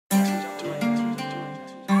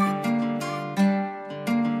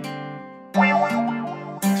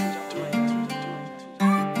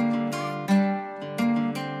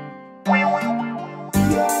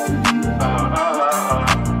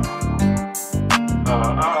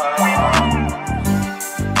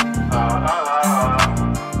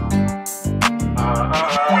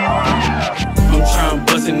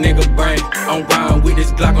Bust a nigga brain, I'm riding with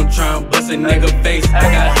this Glock, I'm tryna bust a nigga face. I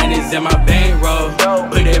got hundreds in my bankroll,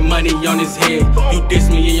 put that money on his head. You diss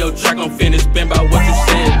me in your track, I'm finna spin by what you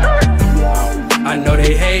said. I know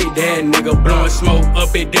they hate that nigga, blowing smoke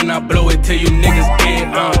up it, then I blow it till you niggas dead.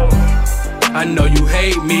 I know you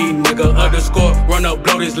hate me, nigga, underscore, run up,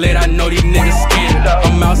 blow this lead, I know these niggas scared.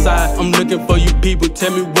 I'm outside, I'm looking for you people,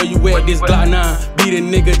 tell me where you at, this Glock 9. Beat a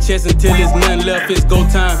nigga chest until there's nothing left, it's go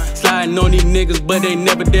time. Sliding on these niggas, but they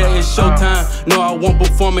never there, it's showtime. No, I won't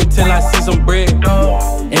perform until I see some bread.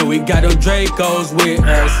 And we got them Dracos with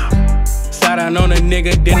us. Sliding on a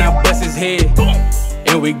nigga, then I bust his head.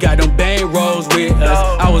 And we got them bang rolls with us.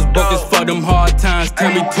 I was broke as fuck, them hard times,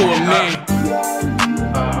 turn me to a man.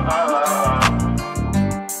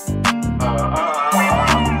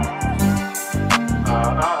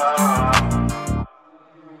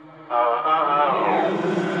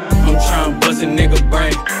 I'm tryna bust a nigga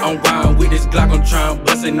brain, I'm riding with this Glock, I'm tryna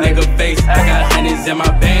bust a nigga face. I got hundreds in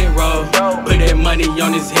my bankroll, put that money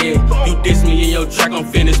on his head. You diss me in your track, I'm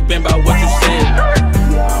finna spin by what you said.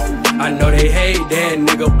 I know they hate that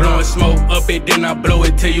nigga, blowing smoke up it, then I blow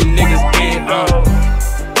it till you niggas dead.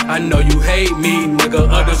 I know you hate me, nigga,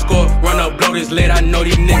 underscore, run up, blow this lead, I know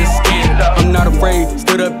these niggas scared. I'm not afraid,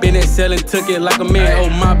 stood up in that cell and took it like a man, oh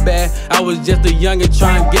my bad. I was just a youngin'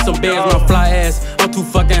 trying to get some bands, my fly ass. I'm too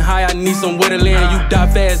fucking high, I need somewhere to land. You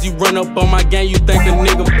die fast, you run up on my gang, you think a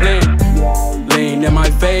nigga playing. Lean in my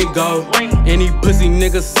Fago, and these pussy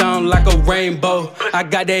niggas sound like a rainbow. I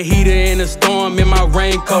got that heater in a storm in my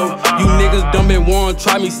raincoat. You niggas done been warned,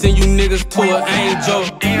 try me, send you niggas to an angel.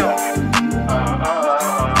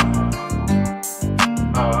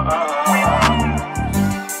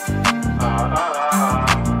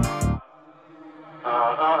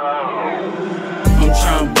 I'm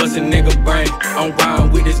tryna bust a nigga brain, I'm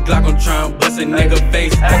riding with this Glock, I'm tryna bust a nigga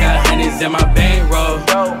face. I got hundreds in my bankroll,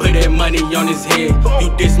 put that money on his head.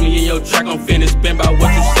 You diss me in your track, I'm finna spin by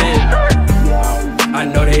what you said. I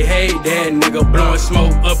know they hate that nigga, blowing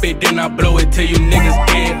smoke up it, then I blow it till you niggas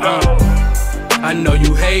dead. I know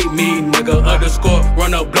you hate me, nigga, underscore,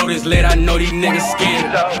 run up, blow this lead, I know these niggas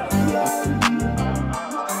scared.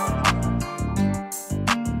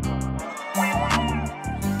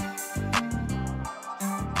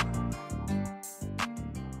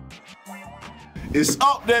 It's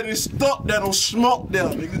up there, it's stuck there, don't smoke there,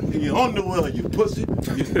 nigga. In your underwear, you pussy.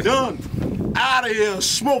 You done. Out of here,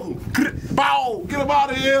 smoke him. Bow, get him out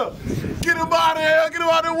of here. Get him out of here, get him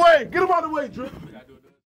out of the way. Get him out of the way, Drip.